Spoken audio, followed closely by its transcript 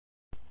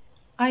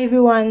Hi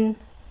everyone,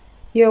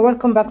 you're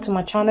welcome back to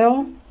my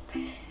channel.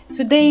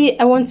 Today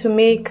I want to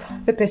make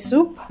pepper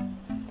soup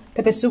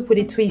with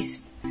a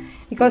twist,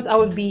 because I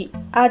will be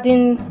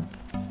adding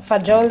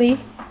fajoli,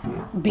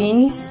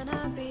 beans,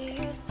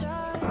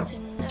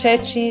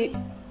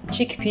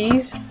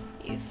 chickpeas,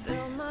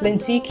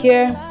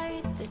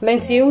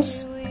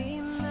 lentils.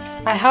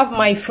 I have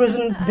my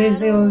frozen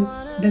basil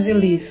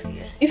leaf.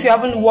 If you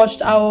haven't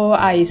watched how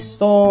I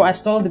store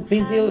the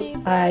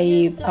basil,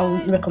 I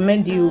would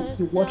recommend you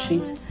watch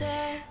it.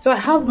 So I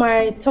have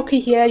my turkey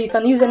here. You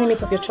can use any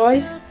meat of your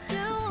choice.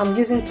 I'm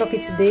using turkey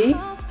today.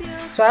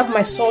 So I have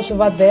my salt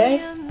over there.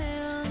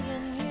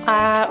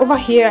 Over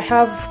here I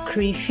have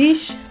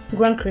crayfish,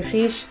 ground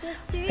crayfish,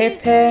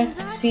 pepper,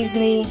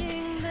 seasoning,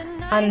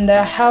 and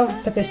I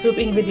have pepper soup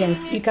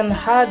ingredients. You can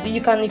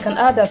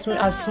add as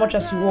much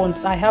as you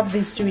want. I have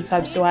these three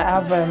types, so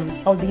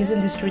I'll be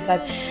using these three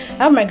types.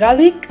 I have my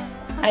garlic.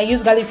 I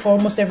use garlic for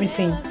almost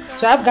everything.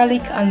 So I have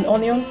garlic and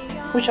onion,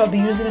 which I'll be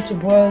using to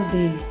boil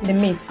the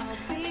meat.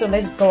 So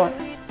let's go on.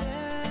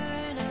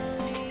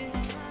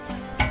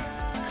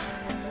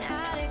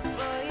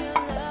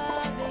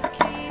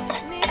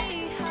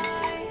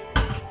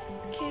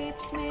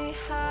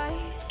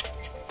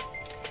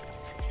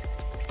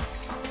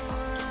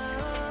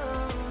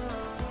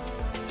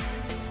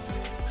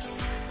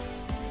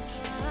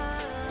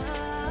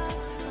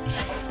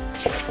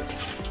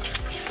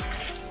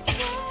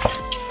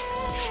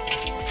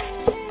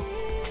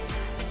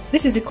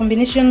 This is the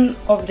combination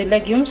of the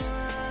legumes: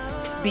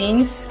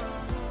 beans,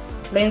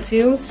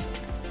 lentils,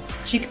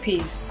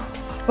 chickpeas.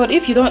 But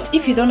if you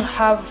don't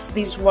have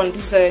this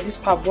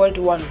parboiled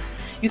one,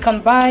 you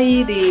can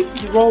buy the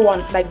raw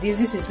one like this.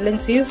 This is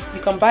lentils. You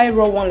can buy a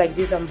raw one like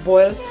this and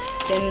boil.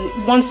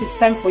 Then once it's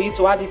time for you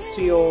to add it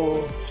to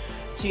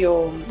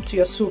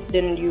your soup,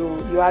 then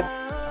you add.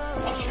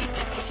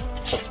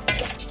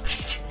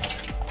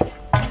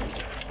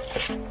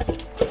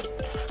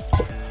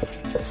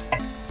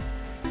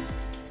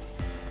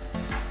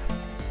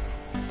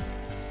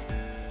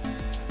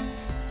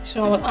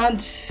 So I'll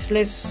add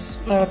less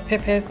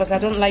pepper because I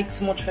don't like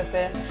too much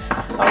pepper.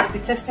 I will be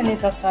testing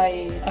it as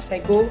I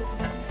go.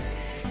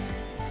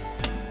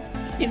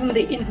 Even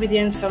the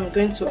ingredients, I'm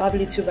going to add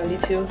little by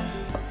little.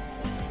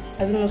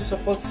 I do not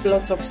support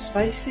lots of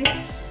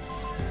spices.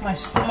 My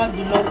stomach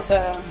do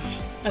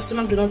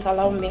not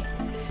allow me.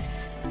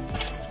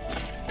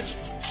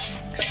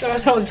 So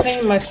as I was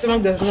saying, my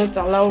stomach does not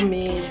allow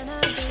me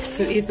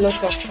to eat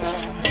lots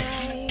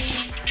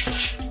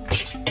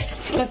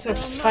of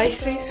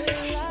spices,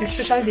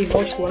 especially the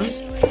hot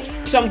ones.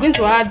 So I'm going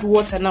to add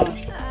water now.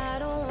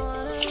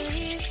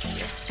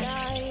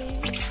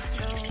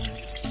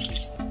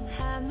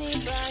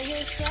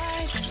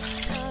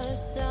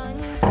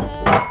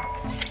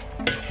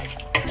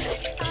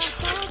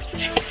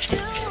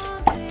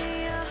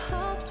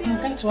 I'm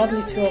going to add a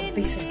little of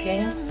this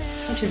again,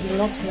 which is the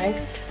nutmeg,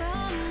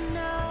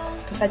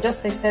 because I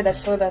just tasted, I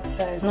saw that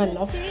it's not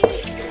enough.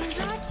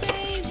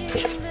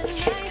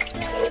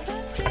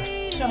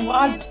 So I'll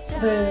add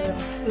the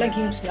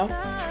legumes now.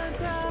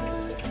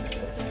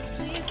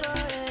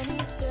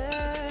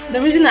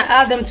 The reason I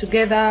add them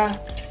together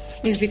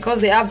is because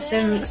they have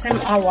same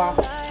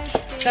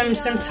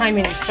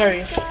timing.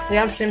 Sorry, they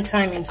have same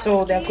timing,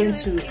 so they are going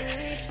to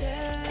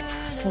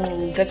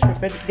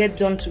get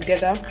done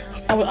together.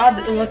 I will add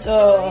a cup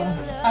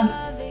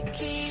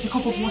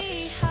of water.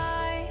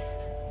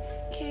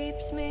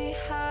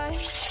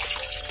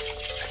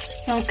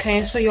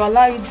 Okay, so you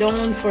allow it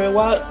down for a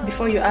while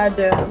before you add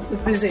the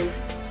basil.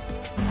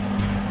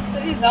 So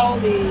this is how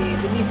the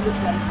leaf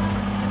looks like.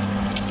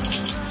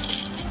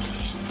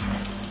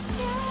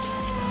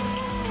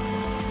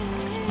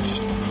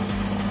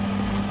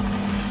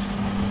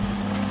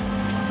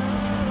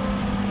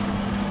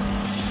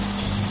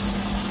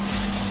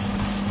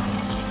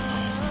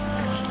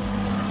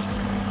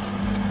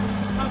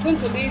 I'm going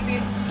to leave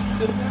it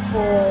to cook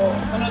for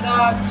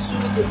another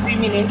 2 to 3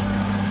 minutes,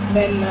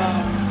 then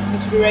it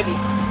will be ready.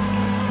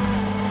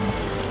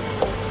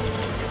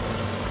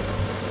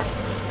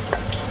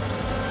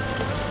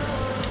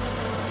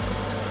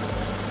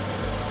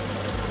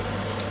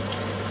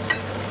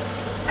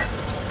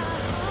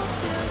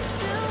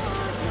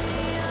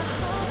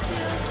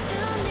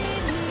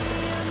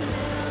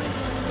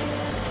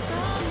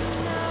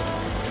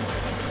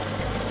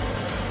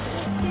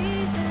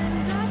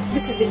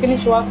 This is the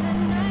finished work.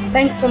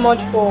 Thanks so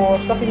much for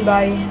stopping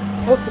by.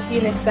 Hope to see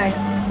you next time.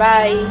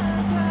 Bye.